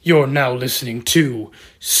You're now listening to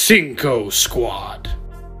Cinco Squad.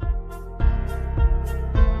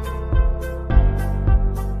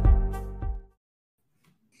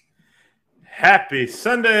 Happy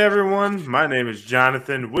Sunday, everyone. My name is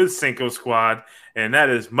Jonathan with Cinco Squad, and that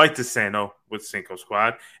is Mike DeSanto with Cinco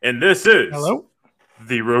Squad. And this is Hello?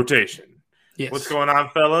 The Rotation. What's Yes. going on,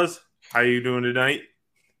 fellas? How you doing tonight?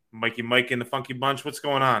 Mikey Mike and the Funky Bunch, what's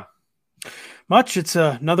going on? Much. It's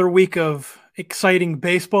another week of exciting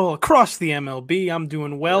baseball across the MLB. I'm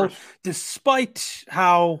doing Of well, course. despite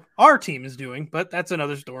how our team is doing, but that's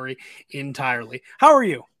another story entirely. How are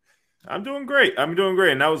you? I'm doing great. And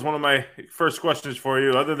that was one of my first questions for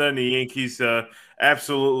you. Other than the Yankees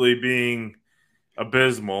absolutely being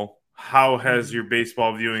abysmal, how has your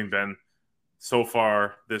baseball viewing been so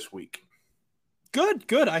far this week? Good,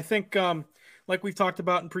 good. I think, like we've talked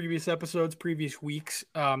about in previous episodes, previous weeks,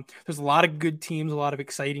 there's a lot of good teams, a lot of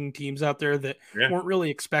exciting teams out there that Yeah. weren't really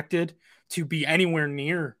expected to be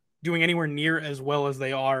doing anywhere near as well as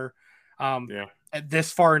they are Yeah. at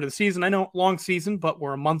this far into the season. I know long season, but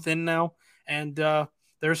we're a month in now, and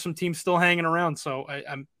there's some teams still hanging around. So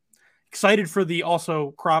I'm excited for the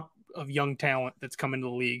also crop of young talent that's come into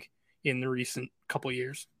the league in the recent couple of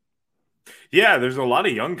years. Yeah, there's a lot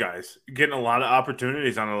of young guys getting a lot of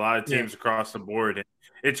opportunities on a lot of Yeah, teams across the board. And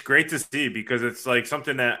it's great to see because it's like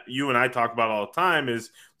something that you and I talk about all the time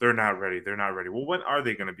is they're not ready. They're not ready. Well, when are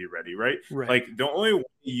they going to be ready, right? right. Like the only way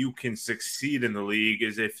you can succeed in the league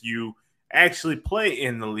is if you actually play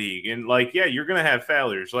in the league. And like, yeah, you're going to have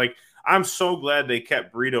failures. Like I'm so glad they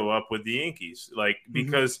kept Brito up with the Yankees. Like Mm-hmm.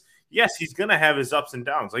 because yes, he's going to have his ups and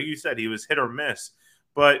downs. Like you said, he was hit or miss.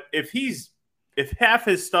 But if half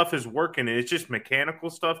his stuff is working and it's just mechanical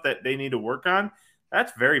stuff that they need to work on,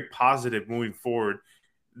 that's very positive moving forward.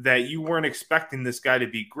 That you weren't expecting this guy to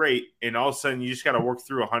be great, and all of a sudden you just got to work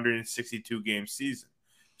through a 162 game season.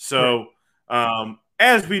 Right. So,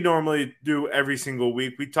 as we normally do every single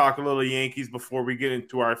week, we talk a little Yankees before we get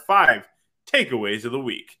into our 5 takeaways of the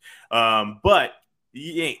week. But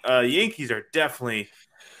Yankees are definitely,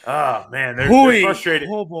 oh man, they're Hooey. frustrated.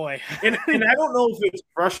 Oh boy. And I don't know if it's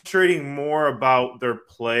frustrating more about their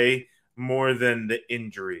play more than the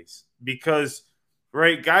injuries because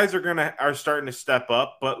right guys are starting to step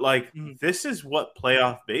up, but like Mm, this is what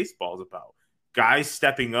playoff baseball is about. Guys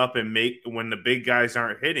stepping up and make when the big guys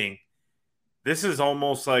aren't hitting. This is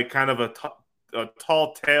almost like kind of a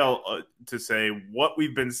tall tale to say what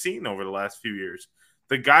we've been seeing over the last few years.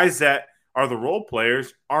 The guys that are the role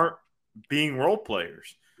players aren't being role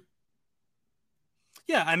players.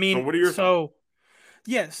 yeah, I So mean, what are your thoughts?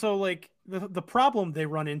 so like the problem they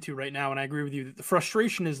run into right now, and I agree with you that the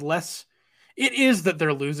frustration is less. It is that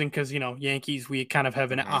they're losing because Yankees. We kind of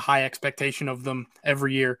have a Mm-hmm. high expectation of them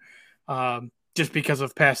every year, just because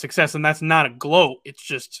of past success, and that's not a gloat. It's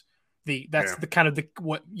just that's Yeah. the kind of the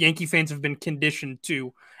what Yankee fans have been conditioned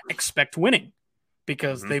to expect winning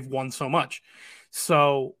because Mm-hmm. they've won so much.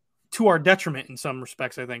 So to our detriment in some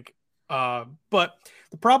respects, I think. But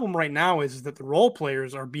the problem right now is that the role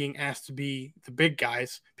players are being asked to be the big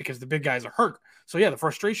guys because the big guys are hurt. So yeah, the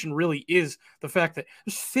frustration really is the fact that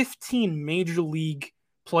there's 15 major league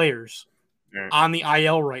players Yeah. on the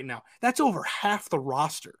IL right now. That's over half the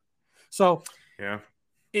roster. So Yeah.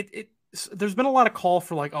 it there's been a lot of call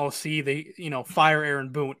for like, oh, see, they fire Aaron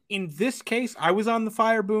Boone. In this case, I was on the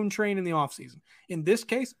fire Boone train in the offseason. In this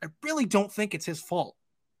case, I really don't think it's his fault.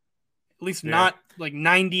 At least Yeah. not like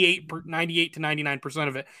 98 to 99%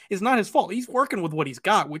 of it is not his fault. He's working with what he's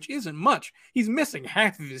got, which isn't much. He's missing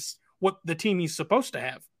half of his what the team he's supposed to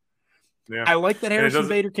have. Yeah. I like that And it Harrison doesn't.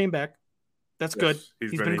 Bader came back. That's good. Yes,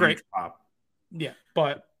 he's He's been been a great. huge pop. Yeah,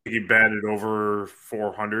 but He batted over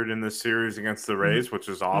 400 in this series against the mm-hmm, Rays, which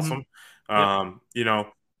is mm-hmm, awesome. yep. You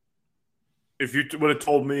know, if you would have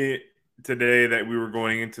told me today that we were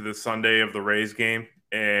going into the Sunday of the Rays game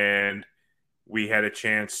and we had a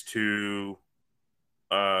chance to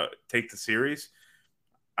take the series,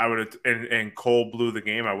 I would have. And Cole blew the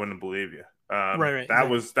game. I wouldn't believe you. Right, That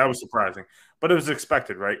exactly. was surprising, but it was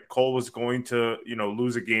expected, right? Cole was going to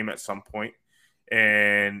lose a game at some point,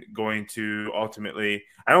 and going to ultimately.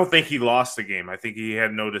 I don't think he lost the game. I think he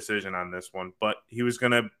had no decision on this one, but he was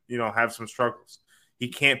going to have some struggles. He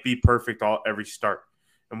can't be perfect every start,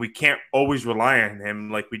 and we can't always rely on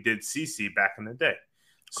him like we did CC back in the day.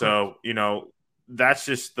 Correct. So that's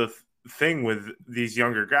just the thing with these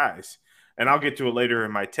younger guys, and I'll get to it later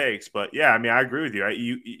in my takes. But yeah, I mean, I agree with you.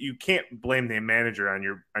 You can't blame the manager on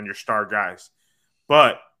your star guys,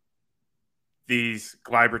 but these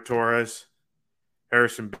Gleyber Torres,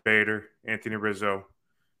 Harrison Bader, Anthony Rizzo,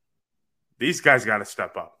 these guys got to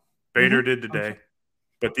step up. Mm-hmm. Bader did today.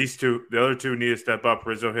 But the other two need to step up.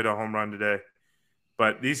 Rizzo hit a home run today.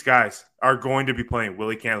 But these guys are going to be playing.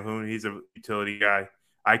 Willie Calhoun, he's a utility guy.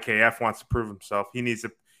 IKF wants to prove himself. He needs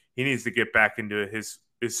to get back into his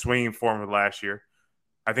swinging form of last year.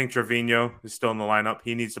 I think Trevino is still in the lineup.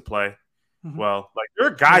 He needs to play well. Like there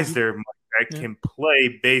are guys there that can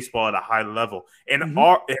play baseball at a high level and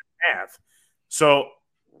have. So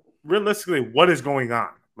realistically, what is going on?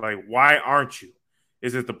 Like, why aren't you?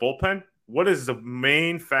 Is it the bullpen? What is the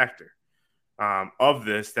main factor of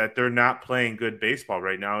this that they're not playing good baseball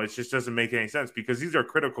right now? It just doesn't make any sense because these are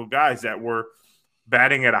critical guys that were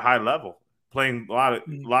batting at a high level, playing a lot of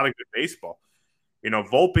good baseball.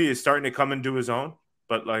 Volpe is starting to come into his own,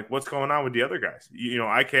 but like, what's going on with the other guys?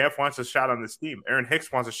 IKF wants a shot on this team. Aaron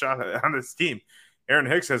Hicks wants a shot on this team. Aaron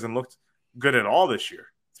Hicks hasn't looked good at all this year.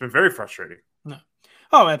 It's been very frustrating. No.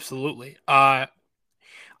 Oh, absolutely. I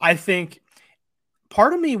think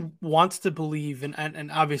part of me wants to believe,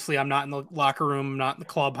 and obviously I'm not in the locker room, I'm not in the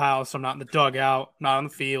clubhouse, I'm not in the dugout, I'm not on the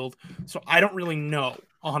field, so I don't really know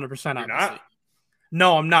 100%. Obviously, not?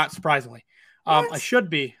 No, I'm not. Surprisingly, I should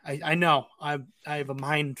be. I know. I have a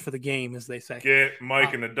mind for the game, as they say. Get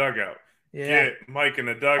Mike in the dugout. Yeah. Get Mike in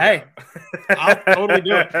the dugout. Hey, I'll totally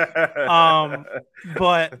do it.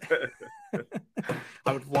 But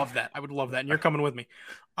I would love that. And you're coming with me.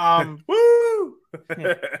 Woo!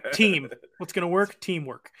 Yeah. Team. What's going to work?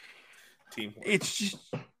 Teamwork. Teamwork. It's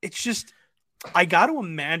just, I got to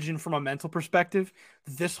imagine from a mental perspective,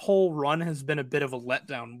 this whole run has been a bit of a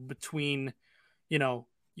letdown between,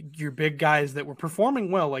 your big guys that were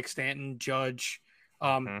performing well, like Stanton, Judge,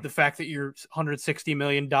 the fact that your $160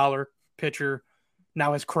 million pitcher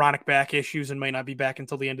now has chronic back issues and might not be back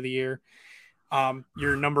until the end of the year.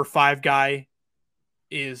 Your number 5 guy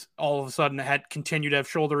is all of a sudden continued to have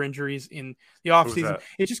shoulder injuries in the offseason.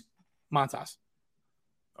 It's just Montas.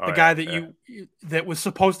 The guy that was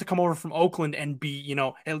supposed to come over from Oakland and be,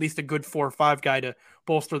 at least a good 4 or 5 guy to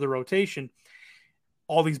bolster the rotation.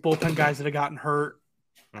 All these bullpen guys that have gotten hurt.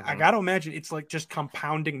 I got to imagine it's like just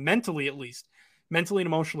compounding mentally, at least mentally and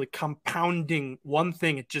emotionally compounding one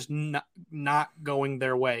thing. It's just not going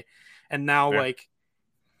their way. And now like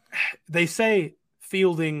they say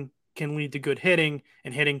fielding can lead to good hitting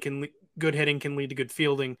and good hitting can lead to good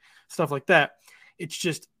fielding, stuff like that. It's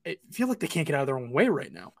just, I feel like they can't get out of their own way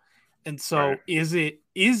right now. And so is it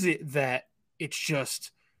that it's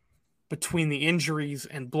just between the injuries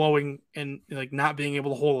and blowing and like not being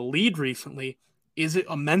able to hold a lead recently, is it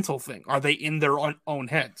a mental thing? Are they in their own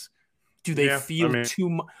heads? Do they feel too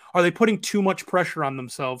much? Are they putting too much pressure on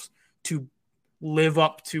themselves to live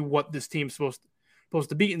up to what this team's supposed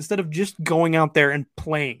to be instead of just going out there and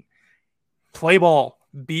playing? Play ball,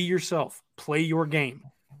 be yourself, play your game.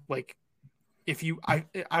 Like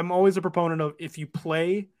I'm always a proponent of if you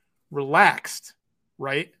play relaxed,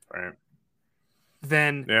 right?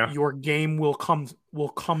 Then your game will come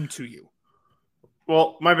to you.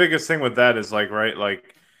 Well, my biggest thing with that is like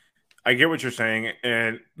I get what you're saying,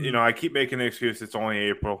 and I keep making the excuse it's only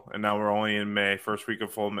April, and now we're only in May, first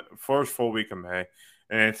full week of May,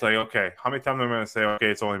 and it's like, okay, how many times am I going to say, okay,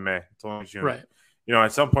 it's only May, it's only June, right?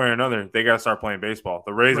 At some point or another, they got to start playing baseball.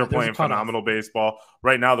 The Rays are playing phenomenal baseball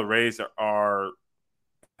right now. The Rays I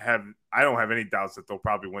don't have any doubts that they'll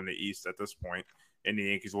probably win the East at this point, and the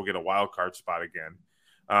Yankees will get a wild card spot again.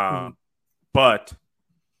 But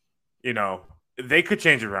they could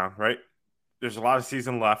change it around, right? There's a lot of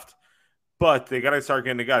season left, but they got to start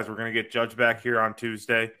getting the guys. We're going to get Judge back here on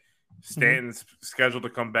Tuesday. Stanton's scheduled to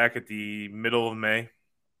come back at the middle of May,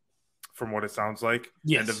 from what it sounds like,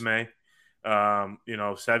 end of May.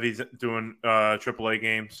 Sevy's doing AAA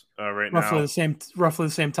games right now. Roughly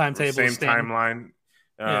the same timetable. Same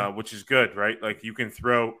timeline, which is good, right? Like you can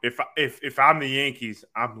throw if I'm the Yankees,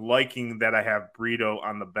 I'm liking that I have Brito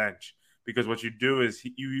on the bench. Because what you do is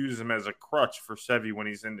you use him as a crutch for Sevy when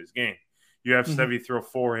he's in this game. You have Sevy throw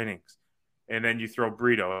 4 innings, and then you throw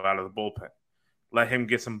Brito out of the bullpen. Let him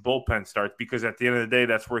get some bullpen starts because at the end of the day,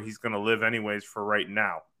 that's where he's going to live anyways for right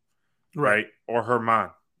now, right? Or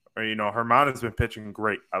Herman. Or, Herman has been pitching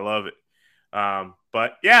great. I love it.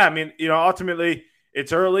 But, yeah, I mean, ultimately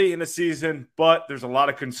it's early in the season, but there's a lot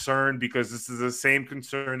of concern because this is the same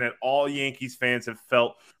concern that all Yankees fans have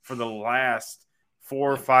felt for the last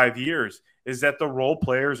 4 or 5 years is that the role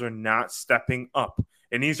players are not stepping up.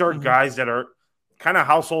 And these are guys that are kind of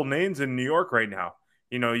household names in New York right now.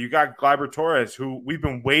 You got Gleyber Torres, who we've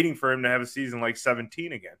been waiting for him to have a season like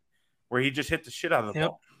 17 again, where he just hit the shit out of the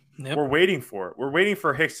ball. We're waiting for it. We're waiting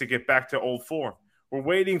for Hicks to get back to old form. We're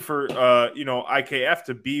waiting for, IKF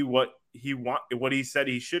to be what he said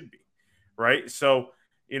he should be. Right. So,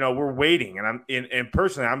 we're waiting and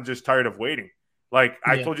personally, I'm just tired of waiting. Like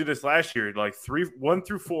I Yeah. told you this last year, like 1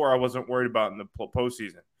 through 4, I wasn't worried about in the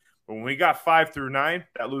postseason. But when we got 5 through 9,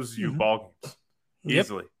 that loses you Hmm. ball games Yep.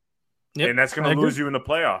 easily, Yep. and that's going I to agree. lose you in the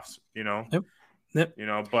playoffs. Yep.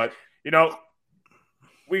 Yep. But you know,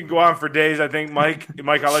 we can go on for days. I think Mike, I'll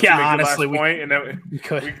let you Yeah. make your Honestly, last point, and then we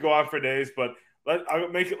could. we can go on for days. But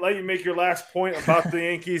let you make your last point about the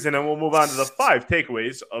Yankees, and then we'll move on to the 5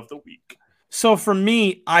 takeaways of the week. So for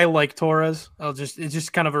me, I like Torres. It's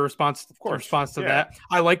just kind of a response Of course, to yeah, that.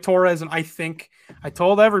 I like Torres, and I think I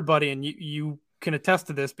told everybody, and you can attest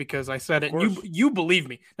to this because I said of it, and you course. you believe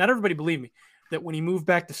me. Not everybody believed me that when he moved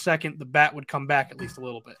back to second, the bat would come back at least a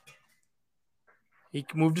little bit. He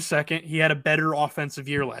moved to second. He had a better offensive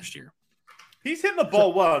year last year. He's hitting the So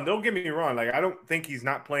ball well, and don't get me wrong. Like I don't think he's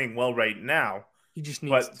not playing well right now, he just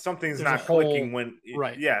needs. but something's There's a not clicking. whole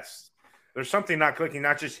right. Yes, there's something not clicking.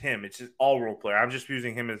 Not just him; it's just all role player. I'm just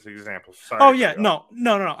using him as an example. Sorry Oh to cut yeah, you off.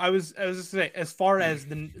 no. I was just say as far as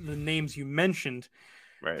the names you mentioned,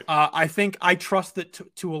 Right. I think I trust that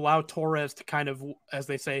to allow Torres to kind of, as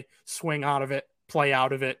they say, swing out of it, play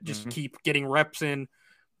out of it, just Mm-hmm. keep getting reps in,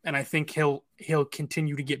 and I think he'll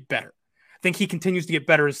continue to get better. I think he continues to get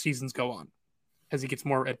better as seasons go on, as he gets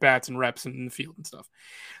more at bats and reps in the field and stuff.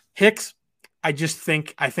 Hicks, I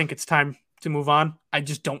think it's time to move on. I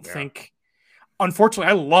just don't Yeah. think.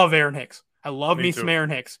 Unfortunately, I love Aaron Hicks. I love Me me some too.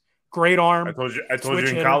 Aaron Hicks. Great arm, I told you switch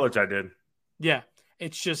in hitter. college I did. Yeah,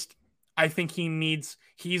 it's just I think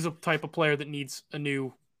he's a type of player that needs a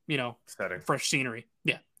new, Setting. fresh scenery.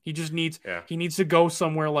 Yeah, he just needs Yeah. he needs to go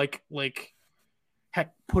somewhere like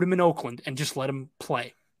heck, put him in Oakland and just let him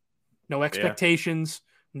play. No Yeah. expectations,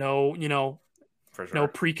 no For no sure.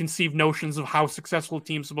 preconceived notions of how successful a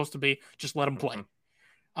team's supposed to be. Just let him play. Mm-hmm.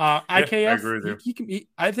 Yeah, I IKF, agree with you. he can.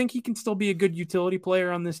 I think he can still be a good utility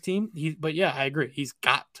player on this team. But yeah, I agree. He's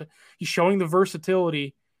got to. He's showing the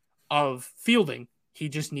versatility of fielding. He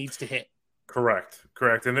just needs to hit. Correct.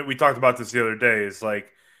 And we talked about this the other day. Is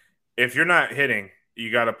like if you're not hitting,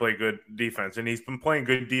 you got to play good defense, and he's been playing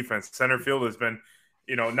good defense. Center field has been,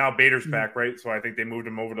 now Bader's back, right? So I think they moved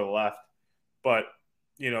him over to the left, but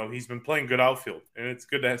he's been playing good outfield, and it's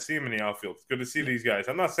good to see him in the outfield. It's good to see these guys.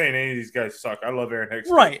 I'm not saying any of these guys suck. I love Aaron Hicks.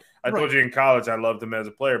 Right. I right. told you in college I loved him as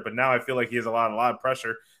a player, but now I feel like he has a lot of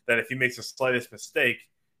pressure that if he makes the slightest mistake,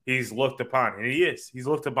 he's looked upon, and he is. He's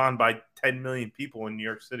looked upon by 10 million people in New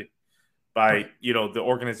York City, by Right. the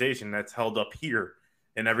organization that's held up here,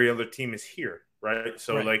 and every other team is here, right?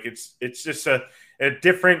 So Right. like it's just a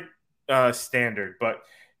different standard, but.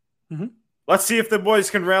 Mm-hmm. Let's see if the boys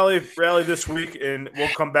can rally this week, and we'll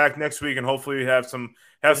come back next week, and hopefully have some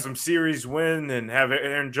series win and have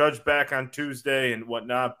Aaron Judge back on Tuesday and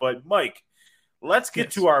whatnot. But Mike, let's get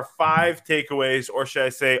Yes. to our 5 takeaways, or should I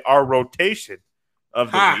say, our rotation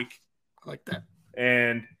of the week. I like that.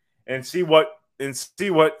 And see what's in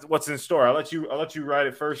store. I'll let you ride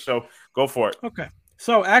it first. So go for it. Okay.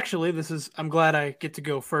 So actually, I'm glad I get to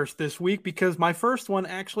go first this week because my first one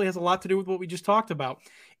actually has a lot to do with what we just talked about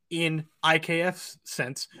in IKF's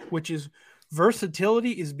sense, which is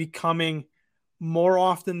versatility is becoming more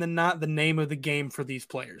often than not the name of the game for these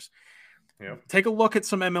players. Yep. Take a look at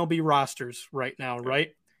some MLB rosters right now,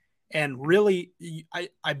 right? And really,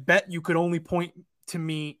 I bet you could only point to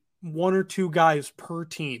me 1 or 2 guys per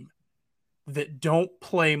team that don't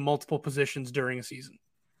play multiple positions during a season.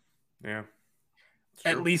 Yeah.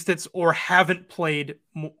 At least or haven't played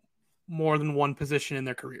more than one position in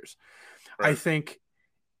their careers. Right. I think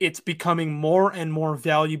it's becoming more and more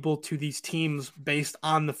valuable to these teams based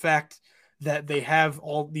on the fact that they have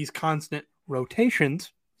all these constant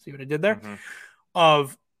rotations. See what I did there? Mm-hmm.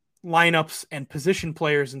 Of lineups and position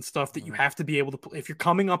players and stuff that you have to be able to play. If you're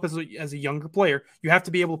coming up as a younger player, you have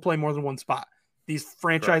to be able to play more than one spot. These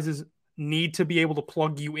franchises need to be able to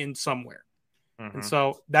plug you in somewhere. Mm-hmm. And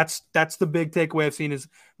so that's the big takeaway I've seen is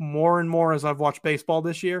more and more as I've watched baseball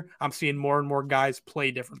this year, I'm seeing more and more guys play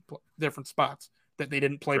different spots that they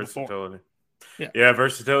didn't play before. Yeah,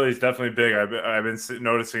 versatility is definitely big. I've been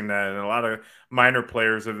noticing that, and a lot of minor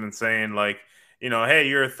players have been saying like, hey,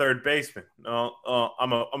 you're a third baseman. No,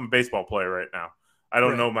 I'm a baseball player right now. I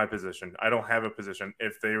don't know my position. I don't have a position.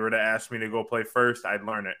 If they were to ask me to go play first, I'd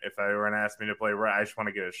learn it. If they were to ask me to play right, I just want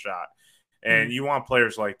to get a shot. And you want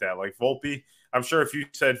players like that, like Volpe. I'm sure if you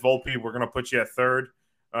said Volpe, we're going to put you at third,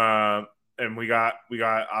 and we got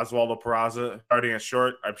Oswaldo Peraza starting at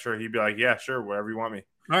short, I'm sure he'd be like, yeah, sure, wherever you want me.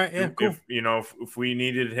 All right, yeah, cool. If we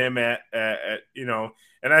needed him at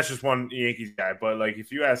and that's just one Yankees guy, but like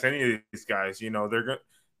if you ask any of these guys,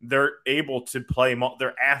 they're able to play.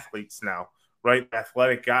 They're athletes now, right?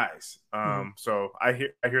 Athletic guys. So I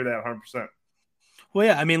hear that 100%. Well,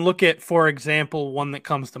 yeah, I mean, look at, for example, one that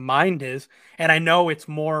comes to mind is, and I know it's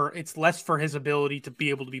less for his ability to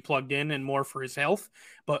be able to be plugged in and more for his health,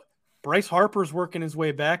 but Bryce Harper's working his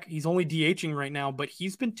way back. He's only DHing right now, but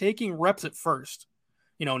he's been taking reps at first.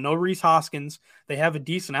 No Reese Hoskins. They have a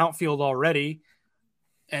decent outfield already,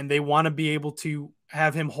 and they want to be able to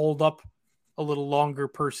have him hold up a little longer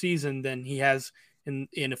per season than he has in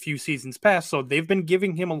a few seasons past. So they've been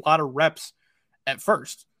giving him a lot of reps at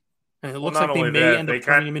first. And it Well, looks not like they only may that, end up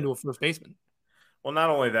turning him into a first baseman. well, not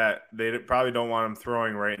only that, they probably don't want him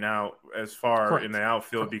throwing right now as far in Correct. the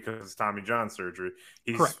outfield Correct. because of Tommy John surgery.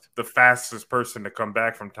 He's Correct. the fastest person to come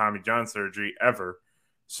back from Tommy John surgery ever.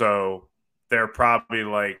 So they're probably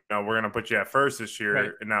like, no, we're going to put you at first this year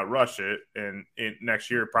Right. and not rush it. And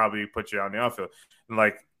next year, probably put you on the outfield. And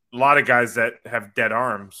like a lot of guys that have dead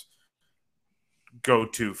arms go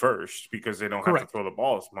to first because they don't have to Correct. throw the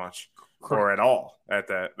ball as much or Correct. at all at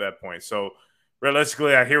that point. So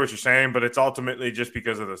realistically, I hear what you're saying, but it's ultimately just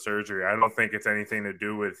because of the surgery. I don't think it's anything to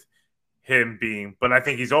do with him being, but I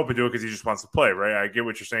think he's open to it because he just wants to play, right? I get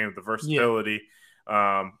what you're saying with the Yeah. versatility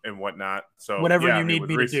and whatnot. So Whatever yeah, I you mean need with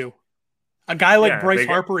me to Reese, do. A guy like yeah, Bryce they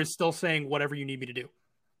get Harper is still saying whatever you need me to do.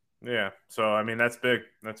 yeah. So I mean that's big.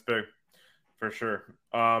 That's big for sure.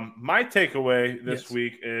 My takeaway this Yes.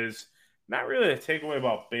 week is not really a takeaway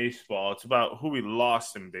about baseball. It's about who we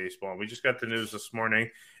lost in baseball. We just got the news this morning.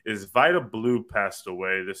 Is Vida Blue passed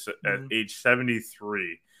away this at age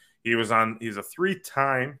 73. He's a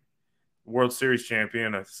three-time World Series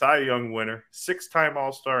champion, a Cy Young winner, six-time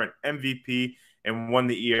All-Star, an MVP, and won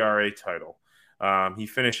the ERA title. He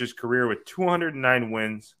finished his career with 209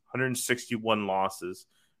 wins, 161 losses,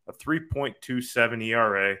 a 3.27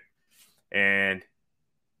 ERA, and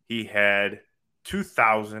he had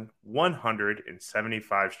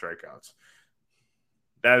 2,175 strikeouts.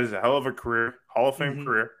 That is a hell of a career, Hall of Fame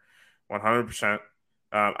career, 100%.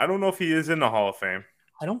 I don't know if he is in the Hall of Fame.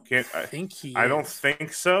 I don't think he I don't is.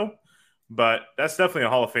 think so, but that's definitely a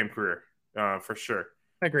Hall of Fame career for sure.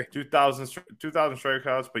 I agree. 2,000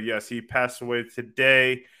 strikeouts, but yes, he passed away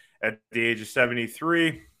today at the age of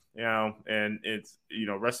 73. And it's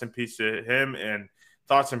rest in peace to him, and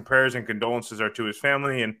thoughts and prayers and condolences are to his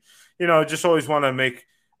family. And just always want to make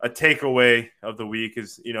a takeaway of the week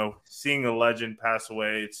is seeing a legend pass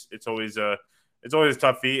away. It's always a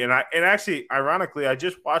tough feat. And actually, ironically, I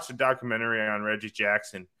just watched a documentary on Reggie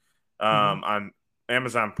Jackson on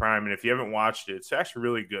Amazon Prime, and if you haven't watched it, it's actually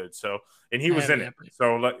really good. So, and he was in it.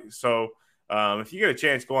 So if you get a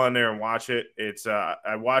chance, go on there and watch it. It's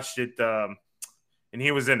I watched it, and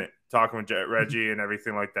he was in it, talking with Reggie and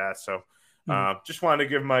everything like that. So, just wanted to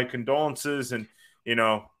give my condolences and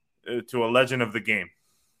to a legend of the game.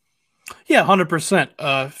 Yeah,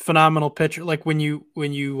 100%. Phenomenal pitcher. Like when you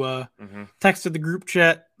texted the group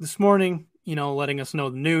chat this morning, letting us know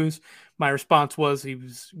the news, my response was he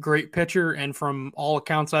was a great pitcher, and from all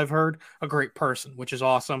accounts I've heard, a great person, which is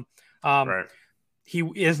awesome. Right. He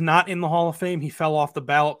is not in the Hall of Fame. He fell off the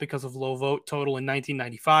ballot because of low vote total in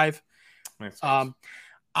 1995. Makes sense.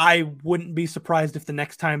 I wouldn't be surprised if the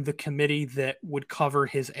next time the committee that would cover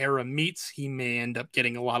his era meets, he may end up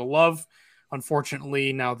getting a lot of love.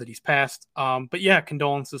 Unfortunately, now that he's passed. But yeah,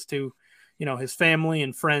 condolences to, his family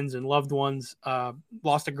and friends and loved ones.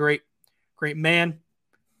 Lost a great man.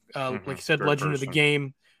 Like you said, Great legend person. of the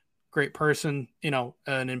game, great person, an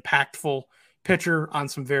impactful pitcher on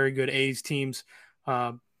some very good A's teams.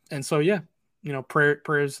 And so, yeah,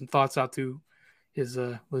 prayers and thoughts out to his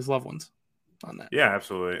loved ones on that. Yeah,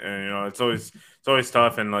 absolutely. And it's always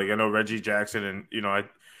tough. And like I know Reggie Jackson, and I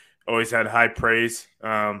always had high praise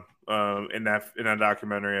in that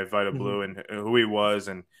documentary of Vida Blue and who he was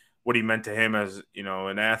and what he meant to him as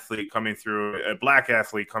an athlete coming through, a black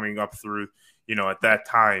athlete coming up through at that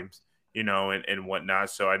time, and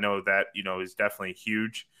whatnot. So I know that is definitely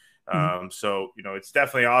huge. So it's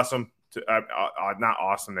definitely awesome. Not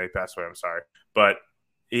awesome that he passed away. I'm sorry, but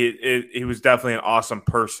he was definitely an awesome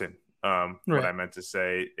person. What I meant to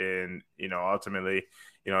say, and ultimately,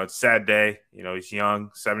 it's a sad day. He's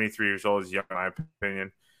young, 73 years old. He's young, in my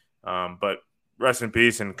opinion. But rest in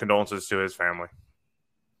peace and condolences to his family.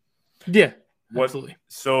 Yeah, absolutely.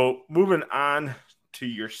 So moving on to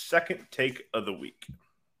your second take of the week.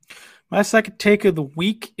 My second take of the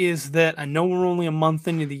week is that I know we're only a month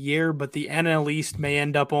into the year, but the NL East may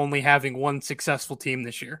end up only having one successful team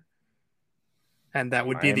this year. And that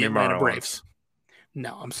would be the Atlanta Braves.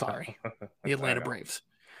 No, I'm sorry. The Atlanta Braves.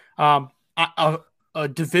 A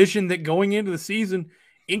division that going into the season,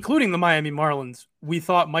 including the Miami Marlins, we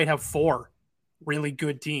thought might have four really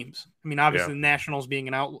good teams. I mean, obviously the Nationals being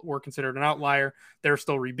were considered an outlier. They're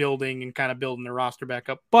still rebuilding and kind of building their roster back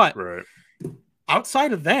up. But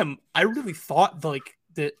outside of them, I really thought like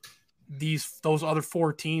that those other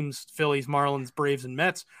four teams, Phillies, Marlins, Braves, and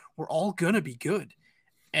Mets, were all gonna be good.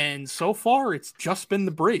 And so far, it's just been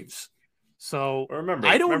the Braves. So Well,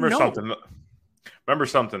 I don't remember know. something. Remember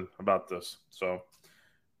something about this. So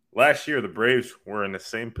last year, the Braves were in the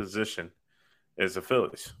same position as the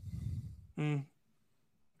Phillies, Mm,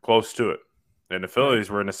 close to it, and the right. Phillies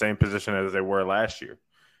were in the same position as they were last year,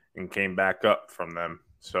 and came back up from them.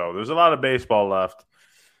 So there's a lot of baseball left.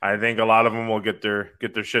 I think a lot of them will get their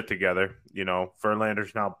shit together. You know,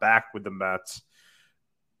 Verlander's now back with the Mets.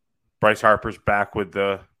 Bryce Harper's back with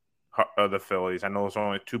the Phillies. I know there's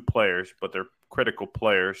only two players, but they're critical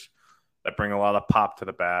players that bring a lot of pop to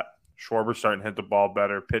the bat. Schwarber's starting to hit the ball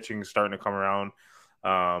better. Pitching is starting to come around.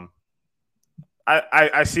 Um,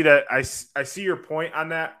 I see that. I see your point on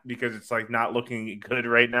that because it's like not looking good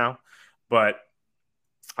right now. But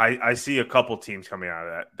I see a couple teams coming out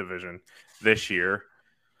of that division this year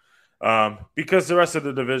because the rest of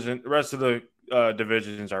the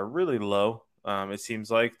divisions are really low. It seems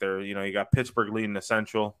like you got Pittsburgh leading the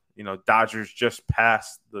Central. You know, Dodgers just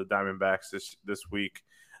passed the Diamondbacks this week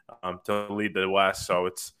to lead the West. So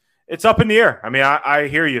it's up in the air. I mean, I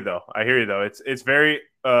hear you though. It's very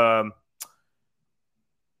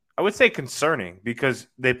I would say concerning because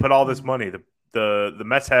they put all this money. The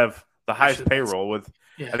Mets have the highest payroll with.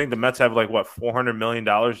 Yeah. I think the Mets have like what $400 million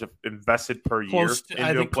invested per year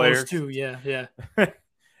I into a think player. close to, yeah.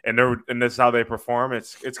 And this is how they perform.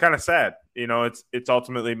 It's kind of sad, It's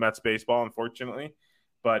ultimately Mets baseball, unfortunately.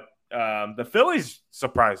 But the Phillies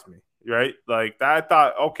surprised me, right? Like I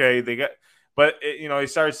thought, okay, but he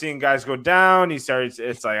started seeing guys go down. It's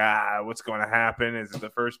like what's going to happen? Is it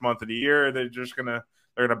the first month of the year? They're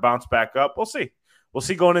gonna bounce back up. We'll see. We'll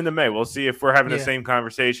see going into May. We'll see if we're having the same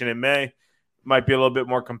conversation in May. Might be a little bit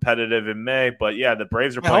more competitive in May, but yeah, the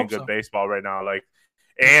Braves are playing good baseball right now.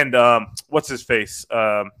 And what's his face?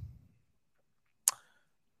 That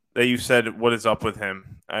you said, what is up with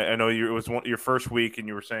him? I know it was your first week, and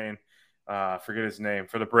you were saying, forget his name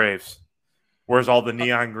for the Braves. Where's all the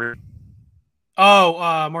neon green?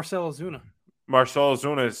 Oh, Marcell Ozuna. Marcell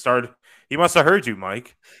Ozuna started. He must have heard you,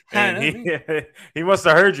 Mike, and he must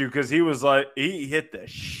have heard you because he was like he hit the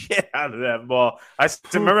shit out of that ball.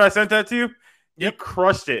 Remember I sent that to you. He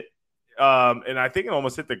crushed it, and I think it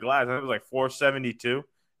almost hit the glass. I think it was like 472.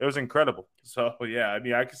 It was incredible. So yeah, I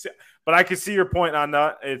mean, I can see your point on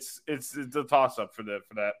that. It's a toss up for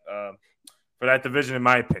that division, in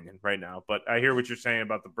my opinion, right now. But I hear what you're saying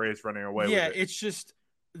about the Braves running away with it. Yeah, it's just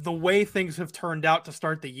the way things have turned out to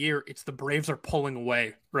start the year. It's the Braves are pulling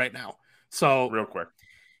away right now. So real quick,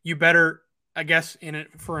 you better, I guess,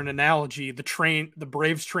 for an analogy, the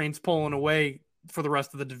Braves train's pulling away for the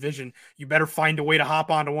rest of the division. You better find a way to hop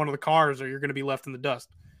onto one of the cars, or you're going to be left in the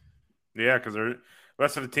dust. Yeah, because the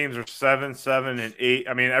rest of the teams are 7, 7, and 8.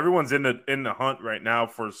 I mean, everyone's in the hunt right now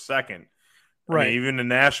for second. Right. I mean, even the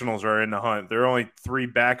Nationals are in the hunt. They're only 3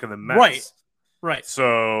 back of the Mets. Right.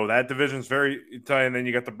 So that division's very tight, and then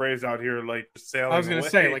you got the Braves out here like sailing. I was going to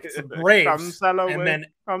say, like, it's the Braves, and then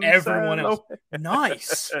everyone else.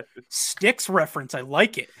 Nice Sticks reference. I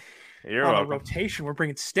like it. You're welcome. Rotation, we're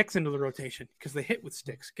bringing Sticks into the rotation because they hit with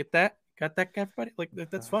sticks. Get that? Got that, everybody? Like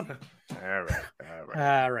that's fun.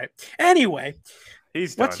 All right. Anyway,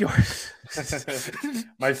 what's yours?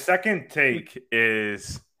 My second take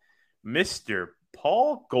is Mr.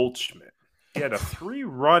 Paul Goldschmidt. He had a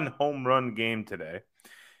 3-run home run game today,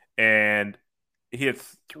 and he had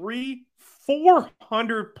 3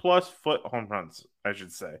 400-plus foot home runs, I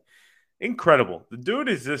should say. Incredible. The dude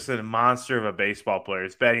is just a monster of a baseball player.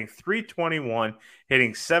 He's batting .321,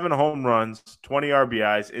 hitting 7 home runs, 20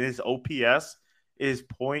 RBIs, and his OPS is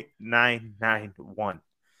 .991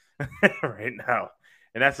 right now.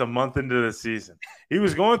 And that's a month into the season. He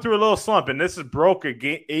was going through a little slump, and this is broke a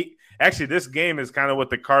game. Actually, this game is kind of what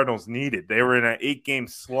the Cardinals needed. They were in an 8-game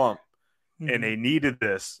slump, and they needed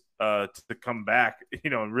this to come back,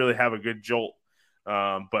 and really have a good jolt.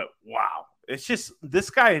 But wow, it's just this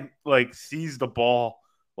guy sees the ball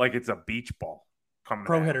like it's a beach ball coming.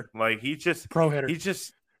 Pro hitter, pro hitter. He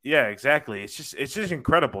just yeah, exactly. It's just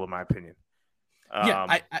incredible in my opinion.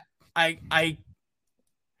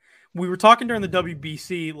 We were talking during the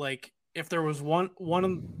WBC, like if there was one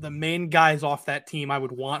of the main guys off that team I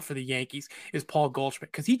would want for the Yankees is Paul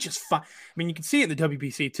Goldschmidt, because he just I mean, you can see it in the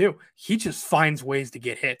WBC too. He just finds ways to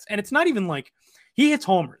get hits, and it's not even like he hits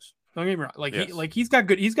homers. Don't get me wrong. He's got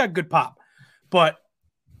good pop, but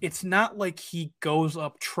it's not like he goes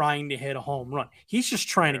up trying to hit a home run. He's just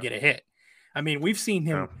trying to get a hit. I mean, we've seen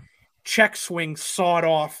him check swing, sawed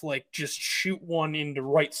off, just shoot one into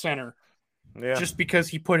right center. Yeah. just because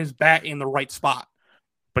he put his bat in the right spot.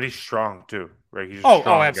 But he's strong too, right? He's a Oh,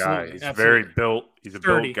 strong guy. absolutely, He's very absolutely. built. He's a built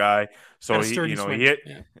Sturdy. guy. Got So a he, sturdy he swing. hit.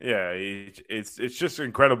 Yeah. Yeah, it's just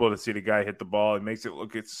incredible to see the guy hit the ball. It makes it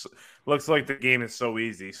looks like the game is so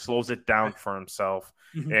easy. He slows it down Right. for himself.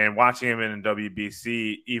 Mm-hmm. And watching him in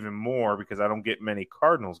WBC even more because I don't get many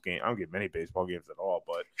Cardinals games. I don't get many baseball games at all.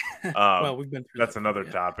 But Well, we've been through that's that before. another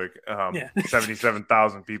Yeah. topic. Yeah.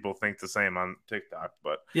 77,000 people think the same on TikTok,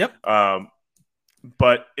 Yep. um,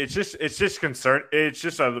 but it's just concern. It's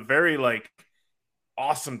just a very like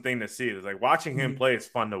awesome thing to see. It's like watching him Mm-hmm. play is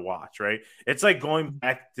fun to watch, right? It's like going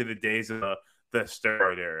back to the days of the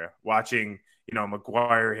steroid era, watching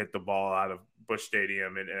McGuire hit the ball out of Busch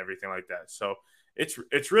Stadium and everything like that. So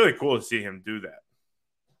it's really cool to see him do that.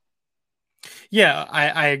 Yeah,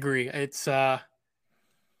 I agree. It's a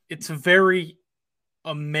very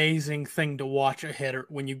amazing thing to watch a hitter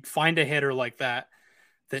when you find a hitter like that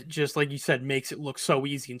just like you said makes it look so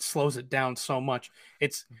easy and slows it down so much.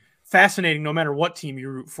 It's fascinating no matter what team you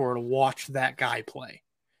root for to watch that guy play.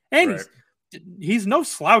 And Right. he's no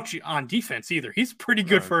slouch on defense either. He's a pretty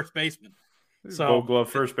good No, first baseman. Gold So Glove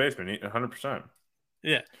first baseman, 100%.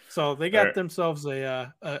 yeah, so they All got right. themselves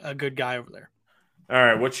a good guy over there. All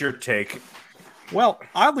right. What's your take? Well,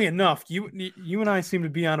 oddly enough, you and I seem to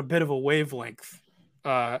be on a bit of a wavelength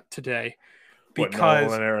today What, Nolan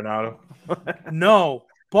because Arenado? no,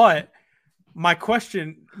 but my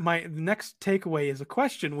next takeaway is a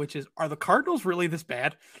question, which is: are the Cardinals really this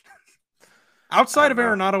bad? I Outside don't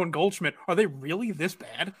of know. Arenado and Goldschmidt, are they really this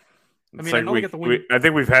bad? I It's mean, I like know they got the win. I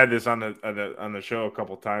think we've had this on the show a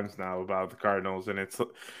couple times now about the Cardinals, and it's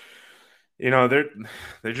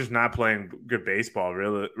they're just not playing good baseball.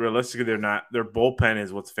 Realistically, they're not. Their bullpen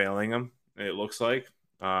is what's failing them. It looks like.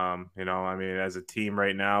 I mean, as a team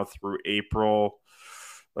right now through April,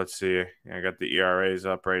 let's see. I got the ERAs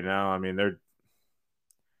up right now. I mean, they're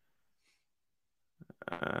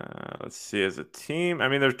let's see, as a team. I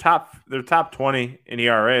mean, they're top 20 in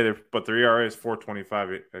ERA, but their ERA is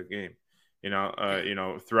 4.25 a game.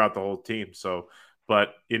 Yeah. Throughout the whole team. So,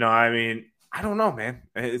 but I mean, I don't know, man.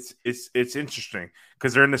 It's interesting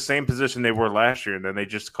because they're in the same position they were last year, and then they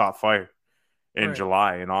just caught fire in Right.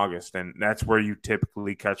 July and August, and that's where you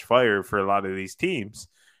typically catch fire for a lot of these teams.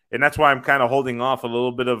 And that's why I'm kind of holding off a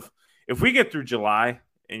little bit of. If we get through July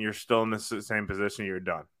and you're still in the same position, you're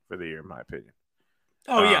done for the year, in my opinion.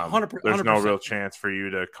 Oh yeah, 100%. There's no real 100%. chance for you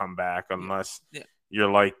to come back Yeah. unless Yeah. you're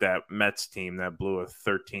like that Mets team that blew a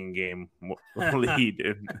 13 game lead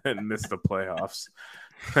and missed the playoffs.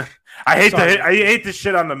 I hate this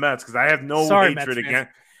shit on the Mets because I have no hatred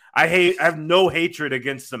against. I have no hatred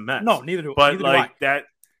against the Mets. No, neither do But I. that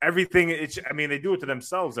everything. I mean, they do it to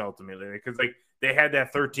themselves ultimately because they had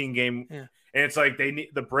that 13 game, Yeah. and it's like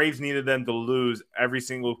the Braves needed them to lose every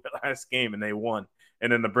single last game, and they won.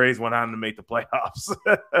 And then the Braves went on to make the playoffs,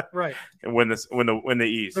 Right, and win the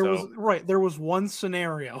East. There was one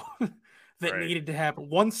scenario that needed to happen,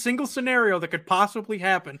 one single scenario that could possibly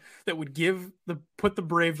happen that would put the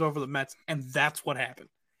Braves over the Mets, and that's what happened.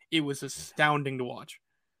 It was astounding to watch.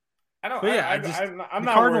 I'm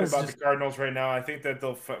not worried about the Cardinals right now. I think that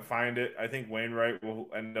they'll find it. I think Wainwright will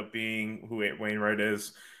end up being who Wainwright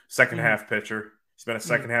is, second half pitcher. He's been a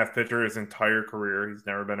second half pitcher his entire career. He's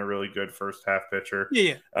never been a really good first half pitcher.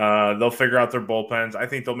 Yeah. They'll figure out their bullpens. I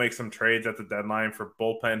think they'll make some trades at the deadline for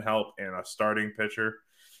bullpen help and a starting pitcher.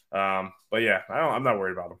 But yeah, I'm not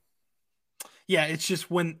worried about them. Yeah, it's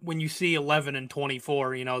just when you see 11 and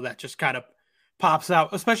 24, that just kind of pops out,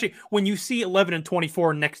 especially when you see 11 and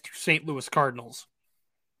 24 next to St. Louis Cardinals.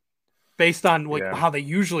 Based on how they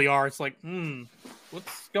usually are, it's like,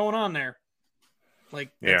 what's going on there?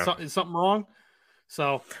 Like, is something wrong?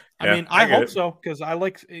 So, I mean, I hope so because I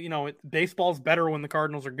like, baseball's better when the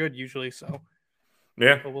Cardinals are good usually. So,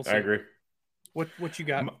 yeah, we'll see. I agree. What you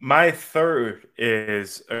got? My third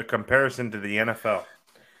is a comparison to the NFL.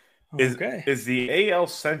 Is the AL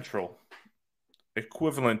Central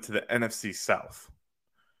equivalent to the NFC South,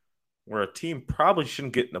 where a team probably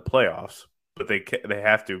shouldn't get in the playoffs, but they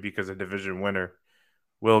have to because a division winner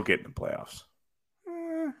will get in the playoffs?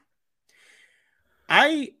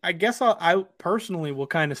 I guess I personally will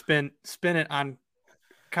kind of spin it on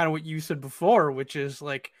kind of what you said before, which is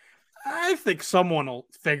like I think someone will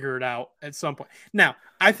figure it out at some point. Now,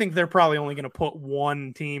 I think they're probably only going to put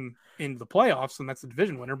one team into the playoffs, and that's the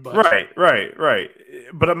division winner. But right.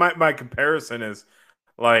 But my comparison is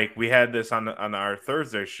like we had this on our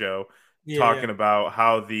Thursday show talking about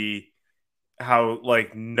how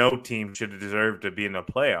no team should deserve to be in a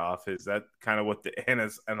playoff. Is that kind of what the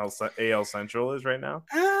AL Central is right now?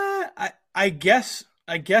 I guess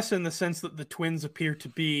I guess in the sense that the Twins appear to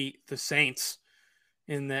be the Saints,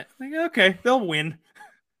 in that, like, okay, they'll win.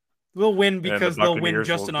 They'll win And then the because they'll win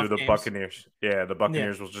Buccaneers will just do enough the games. Buccaneers. Yeah, the Yeah,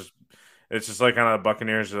 Buccaneers will just. It's just like kind of the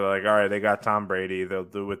Buccaneers are like, all right, they got Tom Brady. They'll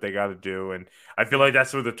do what they got to do, and I feel yeah, like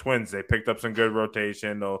that's with the Twins. They picked up some good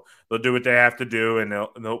rotation. They'll do what they have to do, and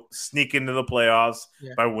they'll sneak into the playoffs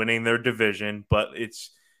yeah. by winning their division. But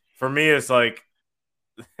it's for me, it's like,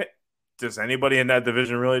 does anybody in that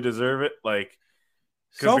division really deserve it? Like,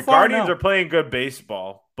 because So the far, Guardians no. are playing good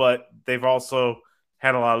baseball, but they've also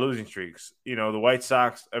had a lot of losing streaks. The White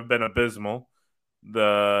Sox have been abysmal.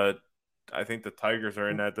 The I think the Tigers are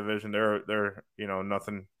in that division. They're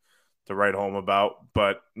nothing to write home about,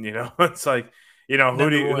 but it's like And who then do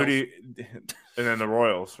the you Royals. and then the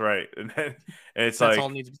Royals, right? And it's That's all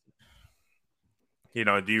like needs.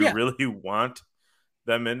 do you Yeah. really want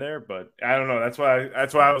them in there? But I don't know. That's why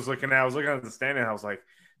I was looking at. I was looking at the standing. I was like,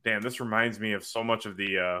 damn, this reminds me of so much of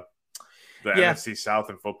the Yeah, NFC South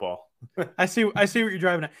in football. I see what you're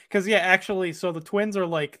driving at. Because yeah, actually, so the Twins are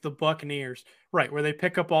like the Buccaneers, right? Where they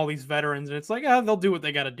pick up all these veterans, and it's like, they'll do what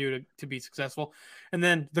they got to do to be successful. And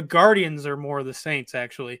then the Guardians are more the Saints,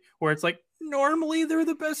 actually, where it's like normally they're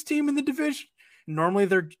the best team in the division. Normally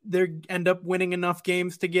they end up winning enough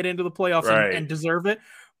games to get into the playoffs Right. and deserve it.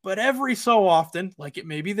 But every so often, like it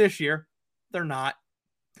may be this year, they're not.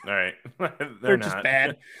 All right. They're They're just not.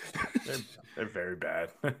 bad. They're very bad.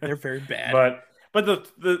 They're very bad. but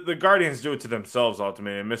the Guardians do it to themselves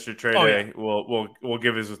ultimately. And Mr. Oh yeah, Trade will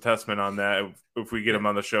give his testament on that if we get yeah. him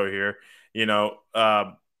on the show here. You know,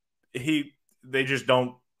 he they just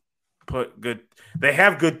don't put good. They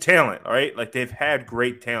have good talent, all right. Like they've had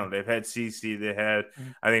great talent. They've had CC. They had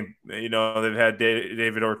Mhm. I think they've had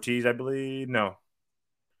David Ortiz, I believe. No,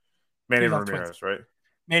 Manny He's off Twins. Ramirez, right?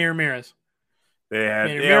 Manny Ramirez. They had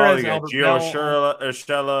Manny they Ramirez, got Albert Gio Bell,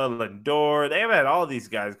 Urshela, Lindor. They have had all these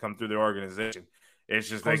guys come through the organization. It's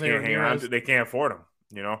just they Jose can't hang on to. Ramirez. They can't afford them.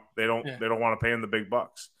 They don't. Yeah. They don't want to pay them the big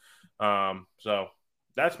bucks. So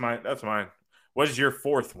that's mine. What is your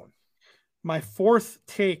fourth one? My fourth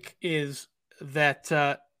take is that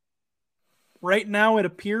right now it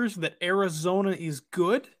appears that Arizona is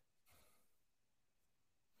good,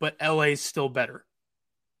 but LA is still better.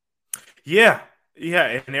 Yeah,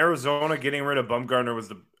 yeah. In Arizona, getting rid of Bumgarner was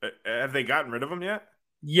the. Have they gotten rid of him yet?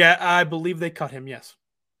 Yeah, I believe they cut him. Yes,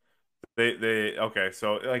 They okay.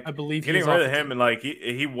 So like I believe he getting is rid off the of him team and like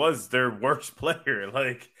he was their worst player.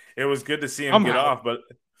 Like it was good to see him get somehow. off, but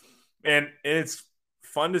and it's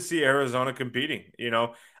fun to see Arizona competing.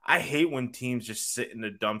 I hate when teams just sit in the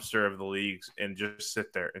dumpster of the leagues and just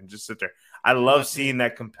sit there and just sit there. I love Yeah, seeing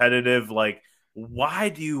that competitive. Like, why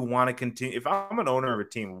do you want to continue? If I'm an owner of a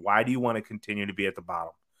team, why do you want to continue to be at the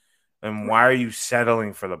bottom? And right, why are you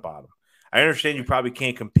settling for the bottom? I understand you right, probably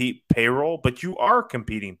can't compete payroll, but you are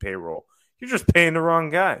competing payroll. You're just paying the wrong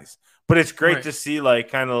guys. But it's great right. to see, like,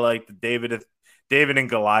 kind of like the David and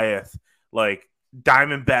Goliath, like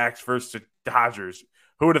Diamondbacks versus the Dodgers.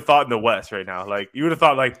 Who would have thought in the West right now? Like, you would have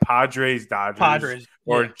thought like Padres Dodgers Padres.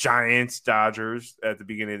 or Yeah, Giants Dodgers at the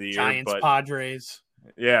beginning of the year. Giants, But Padres.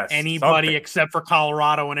 yes, Anybody something. except for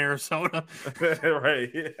Colorado and Arizona.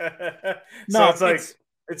 Right. So No, it's like it's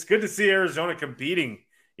it's good to see Arizona competing.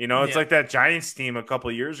 It's yeah. like that Giants team a couple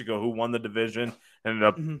of years ago who won the division, ended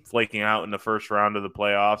up Mhm. flaking out in the first round of the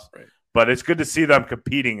playoffs. Right. But it's good to see them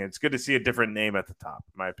competing. It's good to see a different name at the top,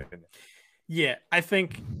 in my opinion. Yeah, I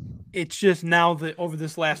think it's just now that over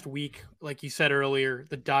this last week, like you said earlier,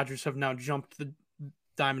 the Dodgers have now jumped the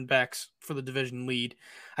Diamondbacks for the division lead.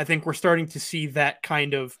 I think we're starting to see that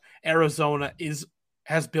kind of Arizona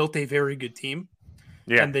has built a very good team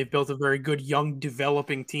Yeah, and they've built a very good young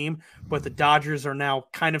developing team, but the Dodgers are now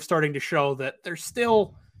kind of starting to show that they're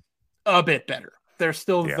still a bit better. They're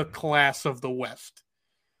still yeah, the class of the West.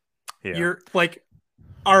 yeah, You're like,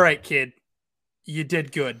 all right, kid, you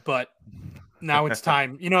did good, but now it's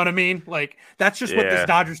time. You know what I mean? Like that's just what this yeah.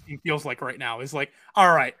 Dodgers team feels like right now. Is like,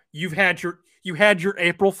 all right, you had your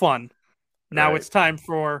April fun. Now Right. it's time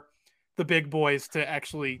for the big boys to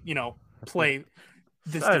actually, play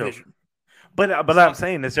this I don't. division. But I'm So,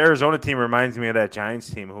 saying this Arizona team reminds me of that Giants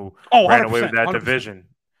team who oh, ran away with 100%, that 100%. division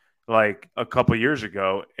like a couple years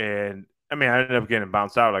ago, and I mean I ended up getting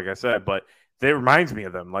bounced out, like I said, but it reminds me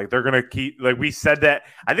of them. Like they're gonna keep. Like we said that.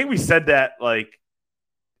 I think we said that like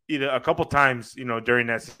either a couple times, during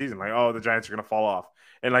that season. Like, oh, the Giants are gonna fall off,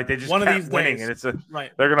 and like they just One of these kept winning, and days,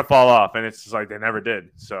 right, they're gonna fall off, and it's just like they never did.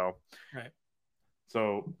 So right,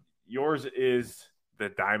 yours is the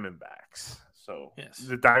Diamondbacks. So yes.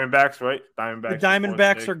 the Diamondbacks, right? The Diamondbacks, your fourth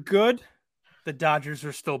Diamondbacks pick. are good. The Dodgers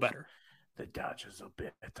are still better. The Dodgers are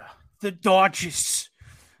better. The Dodgers.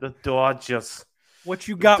 The Dodgers. What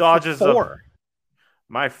you The got for Dodgers of 4?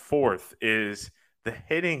 my fourth is the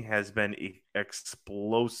hitting has been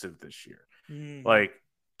explosive this year. Mm. Like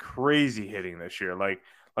crazy hitting this year. Like,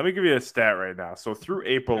 let me give you a stat right now. So Okay. through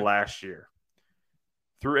April last year,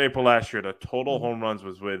 the total Mm. home runs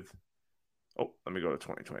was with. Oh, let me go to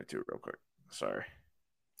 2022 real quick. Sorry.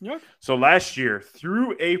 Yeah, So last year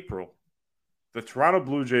through April, the Toronto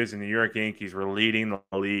Blue Jays and the New York Yankees were leading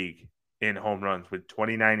the league in home runs with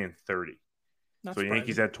 29 and 30. not So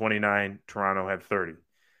Yankees surprising. had 29, Toronto had 30.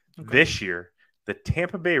 Okay. This year, the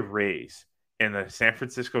Tampa Bay Rays and the San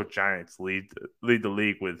Francisco Giants lead the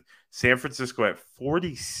league with San Francisco at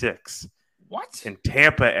 46 What? and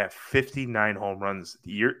Tampa at 59 home runs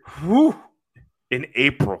year Whew. in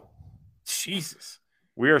April. Jesus.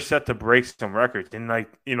 We are set to break some records. And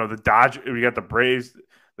the Dodgers, we got the Braves,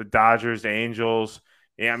 the Dodgers, the Angels.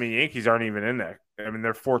 Yeah, I mean, Yankees aren't even in there. I mean,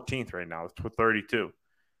 they're 14th right now with 32.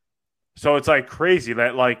 So it's like crazy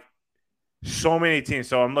that so many teams.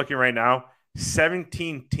 So I'm looking right now,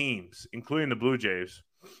 17 teams, including the Blue Jays,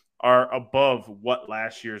 are above what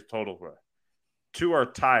last year's total were. 2 are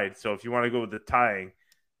tied. So if you want to go with the tying,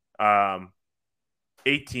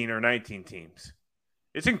 18 or 19 teams.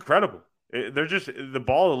 It's incredible. They're just the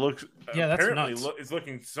ball looks Yeah, that's apparently nuts. is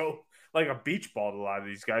looking so like a beach ball to a lot of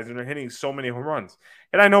these guys, and they're hitting so many home runs.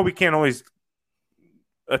 And I know we can't always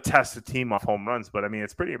attest a team off home runs, but I mean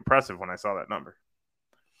it's pretty impressive when I saw that number.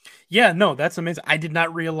 Yeah, no, that's amazing. I did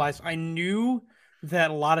not realize. I knew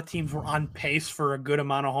that a lot of teams were on pace for a good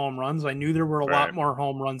amount of home runs. I knew there were a lot Right. more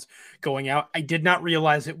home runs going out. I did not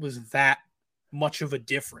realize it was that much of a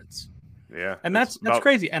difference. Yeah, And it's that's about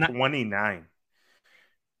crazy. And 29.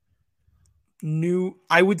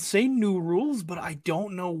 I would say new rules, but I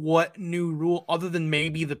don't know what new rule other than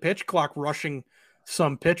maybe the pitch clock rushing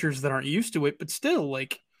some pitchers that aren't used to it, but still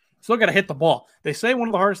still got to hit the ball. They say one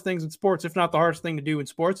of the hardest things in sports, if not the hardest thing to do in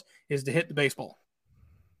sports, is to hit the baseball.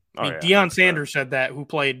 I Oh mean, yeah, Deion 100%. Sanders said that, who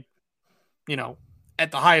played, you know,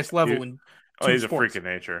 at the highest level in two He's a freak sports. of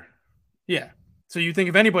nature. Yeah. So you think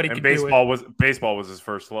if anybody And could do it, baseball was his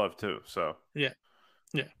first love too. So yeah,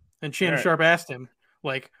 yeah. And all Shannon right. Sharp asked him,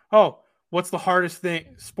 like, "Oh, what's the hardest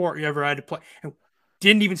sport you ever had to play?" And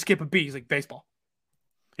didn't even skip a beat. He's like, "Baseball."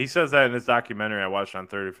 He says that in his documentary I watched on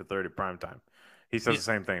 30 for 30 primetime. He says Yeah, the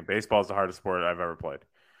same thing. Baseball is the hardest sport I've ever played.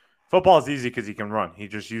 Football is easy because he can run. He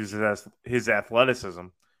just uses his athleticism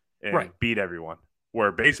right. and beat everyone.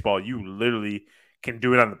 Where baseball, you literally can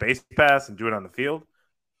do it on the base pass and do it on the field,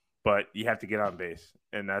 but you have to get on base,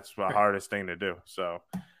 and that's the Right. hardest thing to do. So,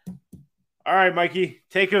 all right, Mikey,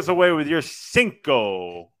 take us away with your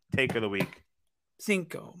Cinco take of the week.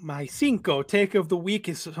 Cinco. My Cinco take of the week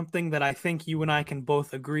is something that I think you and I can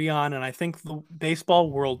both agree on, and I think the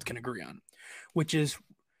baseball world can agree on, which is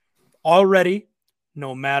already,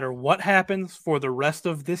 no matter what happens for the rest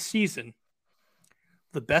of this season,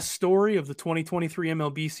 the best story of the 2023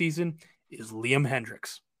 MLB season is Liam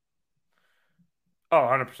Hendriks. Oh,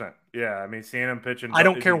 100%. Yeah, I mean, seeing him pitching, I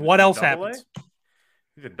don't is care he what in else double A? happens.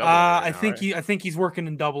 He's in double A right I now, think right? I think he's working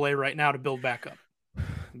in Double A right now to build back up.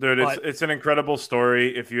 Dude, But it's an incredible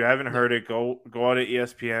story. If you haven't yeah, heard it, go out to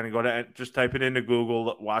ESPN and just type it into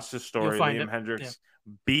Google. Watch the you'll story. find Liam it. Yeah, Hendricks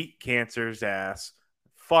beat cancer's ass,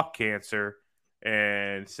 fuck cancer,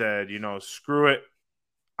 and said, screw it.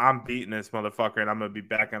 I'm beating this motherfucker, and I'm gonna be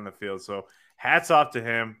back on the field. So hats off to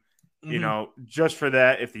him. mm-hmm. Just for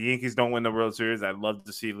that, if the Yankees don't win the World Series, I'd love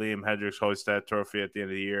to see Liam Hendricks hoist that trophy at the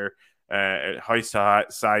end of the year. Hoist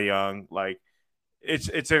Cy Young, like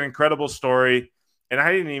it's an incredible story. And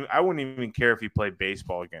I wouldn't even care if he played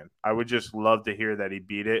baseball again. I would just love to hear that he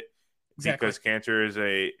beat it Exactly. because cancer is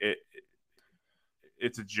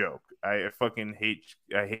it's a joke. I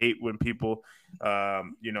hate when people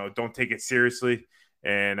don't take it seriously.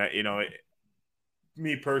 And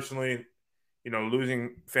me personally,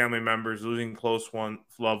 losing family members, losing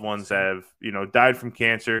loved ones that have died from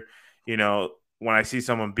cancer. When I see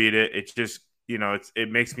someone beat it, it just it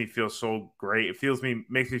makes me feel so great.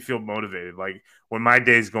 Makes me feel motivated. Like when my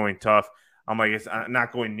day's going tough, I'm like it's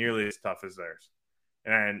not going nearly as tough as theirs,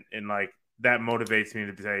 and like that motivates me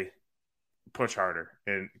to say push harder,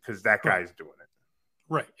 and because that Right. guy's doing it.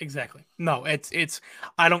 Right. Exactly. No, it's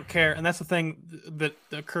I don't care, and that's the thing that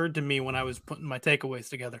occurred to me when I was putting my takeaways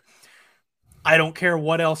together. I don't care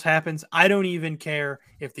what else happens. I don't even care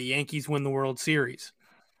if the Yankees win the World Series.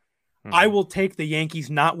 I Mm-hmm. will take the Yankees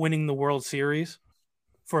not winning the World Series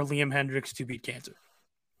for Liam Hendricks to beat cancer.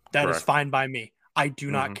 That is Correct. fine by me. I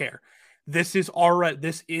do not Mm-hmm. care. This is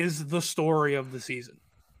the story of the season.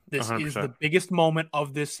 This is the 100%. biggest moment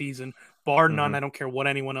of this season, bar none. Mm-hmm. I don't care what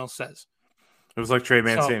anyone else says. It was like Trey So,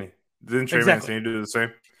 Mancini. Didn't Trey exactly. Mancini do the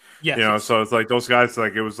same? Yes, yes, So it's like those guys,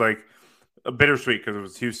 like it was like a bittersweet because it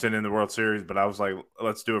was Houston in the World Series, but I was like,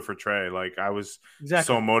 let's do it for Trey. Like I was so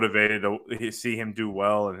exactly. motivated to see him do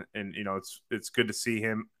well, and it's good to see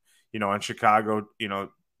him, in Chicago,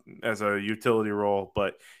 as a utility role.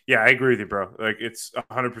 But yeah, I agree with you, bro. Like it's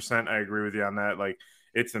 100%. I agree with you on that. Like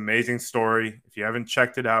it's an amazing story. If you haven't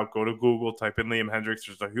checked it out, go to Google, type in Liam Hendriks.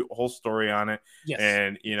 There's a whole story on it, Yes,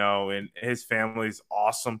 and and his family's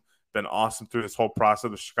awesome. Been awesome through this whole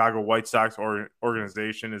process. The Chicago White Sox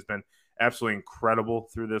organization has been absolutely incredible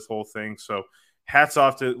through this whole thing. So hats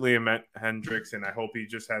off to Liam Hendriks, and I hope he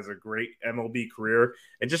just has a great MLB career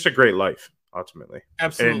and just a great life ultimately. And it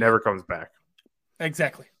absolutely, never comes back.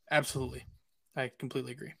 exactly, absolutely. I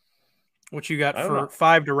completely agree. What you got I don't know. for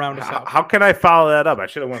 5 to round us out? How can I follow that up? I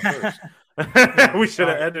should have went first. Yeah. We should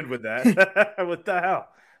All have right. ended with that. What the hell?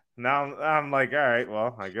 Now I'm like, all right,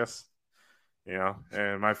 well, I guess,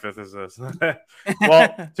 and my fifth is this.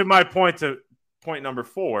 Well, to my point, to point number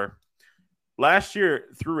 4, last year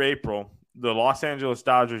through April, the Los Angeles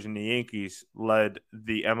Dodgers and the Yankees led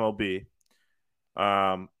the MLB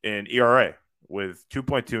in ERA with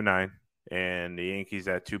 2.29, and the Yankees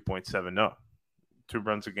at 2.70. 2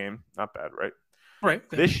 runs a game, not bad, right? Right.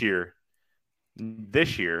 This year,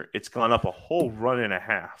 it's gone up a whole run and a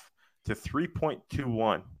half to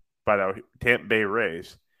 3.21 by the Tampa Bay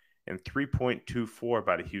Rays and 3.24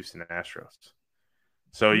 by the Houston Astros.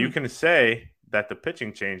 So you can say that the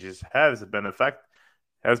pitching changes has been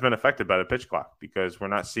affected by the pitch clock because we're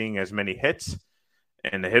not seeing as many hits,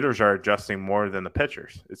 and the hitters are adjusting more than the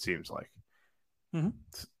pitchers. It seems like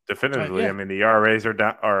definitively. Yeah. I mean, the ERAs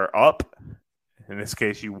are up. In this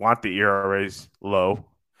case, you want the ERAs low.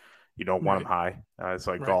 You don't want Right. them high. It's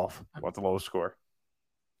like Right. golf. You want the lowest score.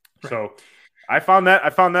 Right. So I found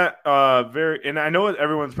that very, and I know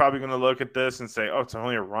everyone's probably going to look at this and say, "Oh, it's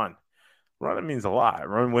only a run." Run means a lot.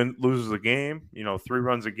 Run loses a game. 3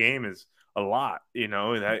 runs a game is a lot.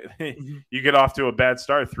 That you get off to a bad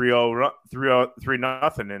start, 3-0, 3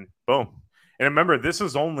 nothing, and boom. And remember,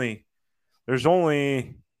 there's only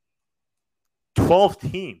 12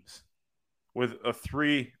 teams with a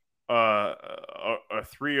 3 or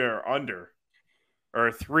under, or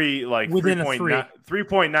a 3 like Within a 3.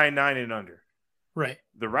 3.99 and under. Right.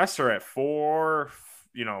 The rest are at 4,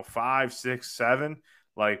 5, 6, 7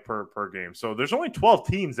 like per game. So there's only 12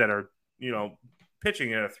 teams that are,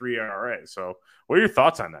 pitching at a 3 ERA. So what are your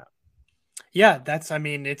thoughts on that? Yeah,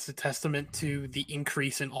 it's a testament to the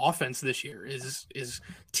increase in offense this year. Is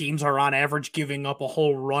teams are on average giving up a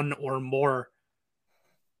whole run or more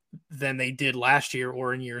than they did last year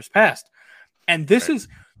or in years past. And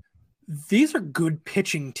these are good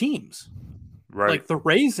pitching teams. Right. Like the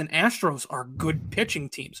Rays and Astros are good pitching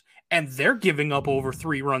teams, and they're giving up over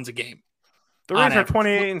 3 runs a game. The Rays are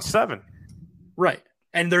 28-7. Right.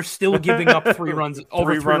 And they're still giving up 3 runs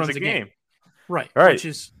over 3 runs a game. Right. Which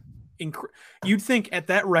is you'd think at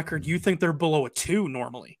that record, you think they're below a 2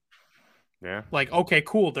 normally. Yeah. Like, okay,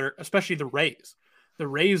 cool. They're especially the Rays. The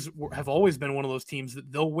Rays have always been one of those teams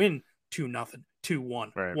that they'll win 2-0,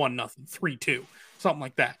 2-1, 1-0, 3-2, something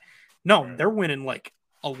like that. No, they're winning like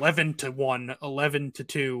 11-1,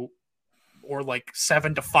 11-2, or like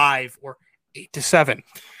 7-5 or 8-7.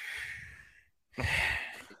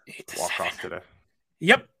 8-7. Walk off today.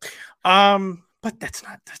 Yep. But that's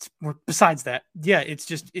besides that. Yeah,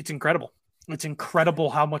 it's incredible. It's incredible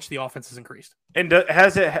how much the offense has increased. And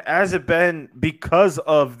has it been because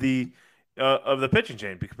of the pitching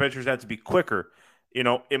change? Because pitchers have to be quicker.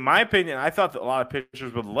 In my opinion, I thought that a lot of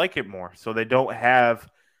pitchers would like it more, so they don't have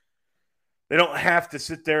to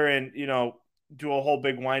sit there and do a whole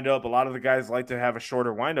big windup. A lot of the guys like to have a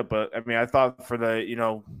shorter windup, but I mean, I thought for the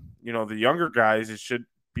the younger guys, it should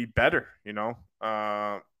be better.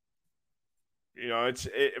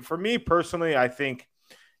 For me personally, I think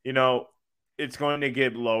it's going to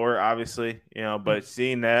get lower, obviously, but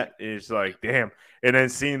seeing that is like, damn. And then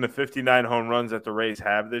seeing the 59 home runs that the Rays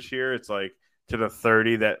have this year, it's like to the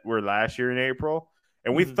 30 that were last year in April.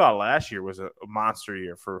 And we thought last year was a monster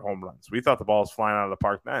year for home runs. We thought the ball was flying out of the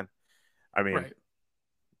park then. I mean,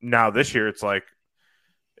 now this year it's like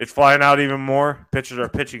it's flying out even more. Pitchers are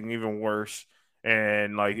pitching even worse.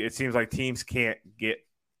 And like it seems like teams can't get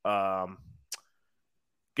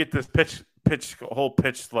this whole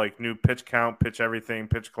pitch, like new pitch count, pitch everything,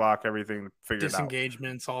 pitch clock, everything figured out.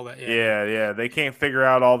 Disengagements, all that. Yeah. They can't figure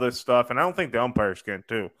out all this stuff. And I don't think the umpires can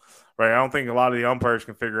too. Right. I don't think a lot of the umpires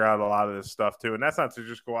can figure out a lot of this stuff too. And that's not to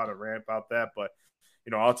just go out and rant about that, but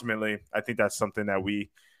ultimately I think that's something that we,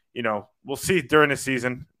 we'll see during the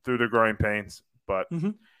season through the growing pains. But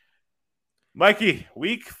Mikey,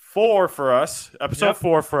 week 4 for us, episode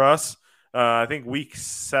 4 for us. I think week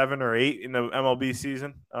 7 or 8 in the MLB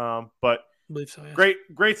season. But I believe so, yes.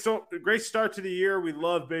 great start to the year. We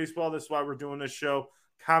love baseball. That's why we're doing this show.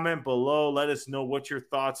 Comment below. Let us know what your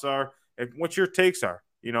thoughts are and what your takes are.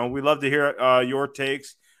 We love to hear your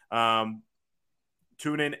takes.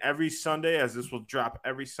 Tune in every Sunday, as this will drop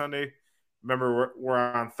every Sunday. Remember, we're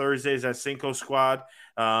on Thursdays at Cinco Squad.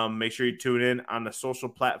 Make sure you tune in on the social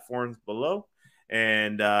platforms below.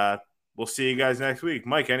 And we'll see you guys next week.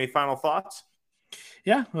 Mike, any final thoughts?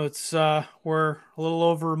 Yeah, it's we're a little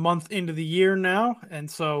over a month into the year now, and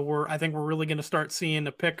so I think we're really going to start seeing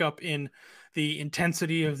a pickup in the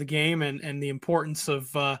intensity of the game and the importance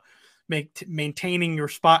of maintaining your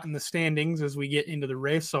spot in the standings as we get into the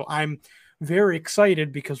race. So I'm very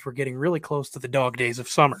excited because we're getting really close to the dog days of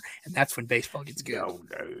summer, and that's when baseball gets good. No,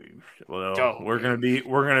 well, Dog we're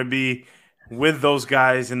gonna be with those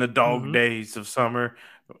guys in the dog Mm-hmm. days of summer,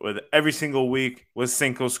 with every single week with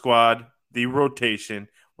Cinco Squad, the rotation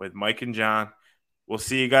with Mike and John. We'll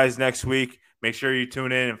see you guys next week. Make sure you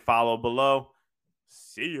tune in and follow below.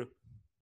 See you.